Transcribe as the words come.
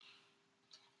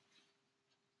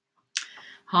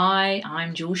Hi,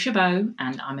 I'm Jules Chabot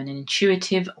and I'm an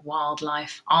intuitive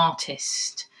wildlife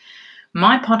artist.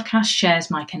 My podcast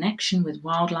shares my connection with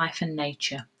wildlife and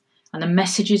nature and the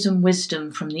messages and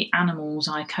wisdom from the animals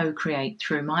I co-create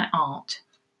through my art.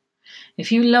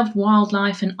 If you love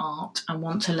wildlife and art and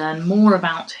want to learn more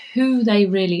about who they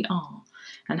really are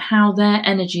and how their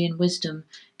energy and wisdom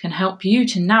can help you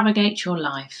to navigate your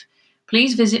life,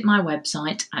 please visit my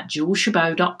website at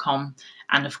juleschabot.com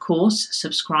and of course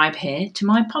subscribe here to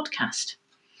my podcast.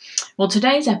 Well,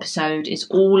 today's episode is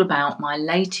all about my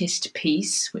latest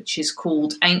piece, which is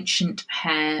called Ancient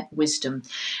Hair Wisdom,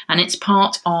 and it's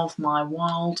part of my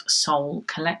Wild Soul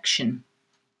collection.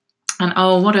 And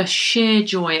oh, what a sheer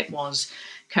joy it was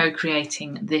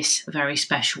co-creating this very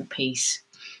special piece.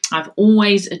 I've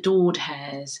always adored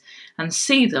hares and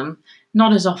see them,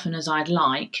 not as often as I'd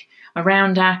like,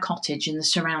 around our cottage in the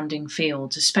surrounding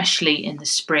fields, especially in the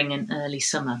spring and early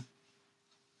summer.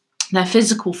 Their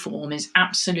physical form is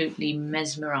absolutely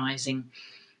mesmerising.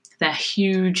 Their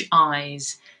huge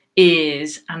eyes,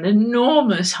 ears, and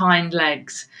enormous hind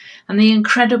legs, and the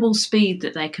incredible speed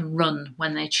that they can run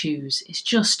when they choose is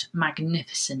just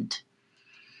magnificent.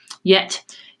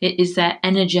 Yet it is their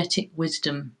energetic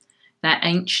wisdom, their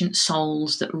ancient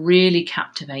souls, that really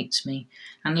captivates me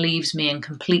and leaves me in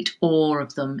complete awe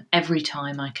of them every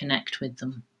time I connect with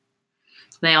them.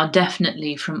 They are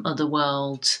definitely from other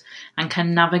worlds and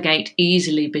can navigate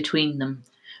easily between them,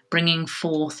 bringing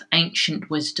forth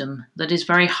ancient wisdom that is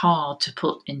very hard to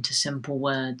put into simple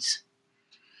words.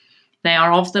 They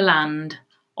are of the land,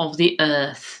 of the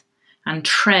earth, and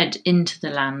tread into the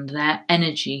land their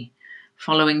energy,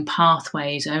 following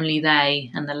pathways only they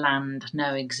and the land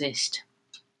know exist.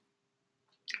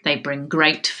 They bring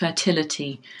great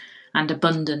fertility and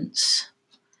abundance,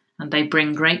 and they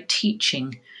bring great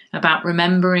teaching about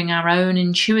remembering our own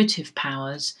intuitive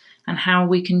powers and how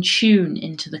we can tune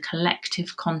into the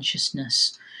collective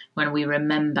consciousness when we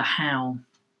remember how.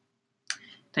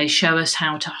 They show us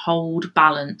how to hold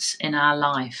balance in our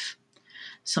life,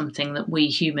 something that we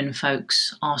human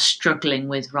folks are struggling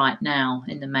with right now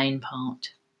in the main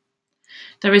part.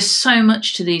 There is so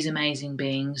much to these amazing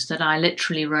beings that I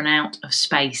literally run out of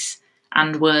space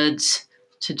and words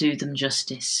to do them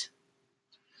justice.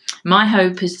 My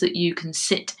hope is that you can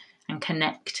sit and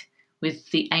connect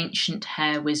with the ancient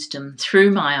hair wisdom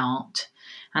through my art,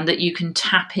 and that you can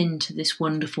tap into this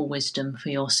wonderful wisdom for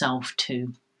yourself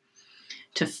too.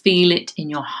 To feel it in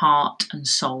your heart and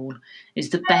soul is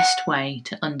the best way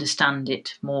to understand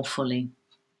it more fully.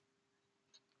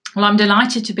 Well, I'm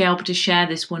delighted to be able to share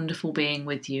this wonderful being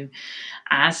with you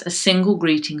as a single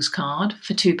greetings card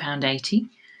for £2.80,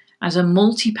 as a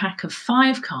multi-pack of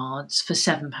 5 cards for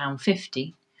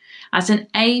 £7.50, as an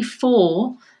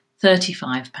A4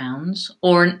 £35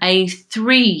 or an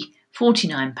A3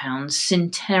 £49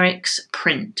 Synterix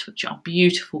print, which are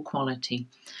beautiful quality.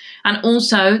 And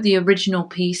also the original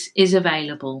piece is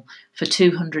available for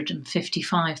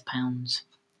 £255.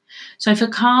 So for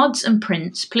cards and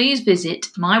prints, please visit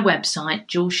my website,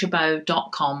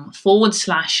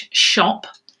 juleschabot.com/shop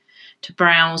to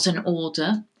browse and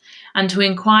order. And to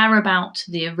inquire about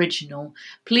the original,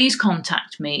 please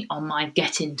contact me on my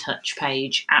Get in Touch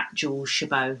page at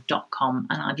juleschabot.com,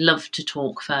 and I'd love to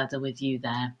talk further with you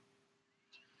there.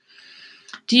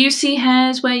 Do you see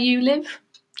hares where you live?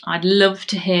 I'd love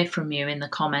to hear from you in the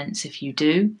comments if you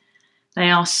do. They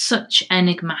are such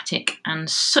enigmatic and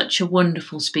such a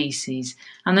wonderful species,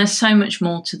 and there's so much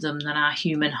more to them than our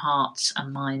human hearts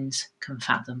and minds can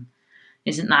fathom.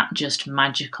 Isn't that just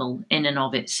magical in and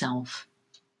of itself?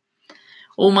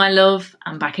 All my love,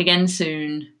 and back again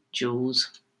soon,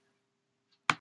 Jules.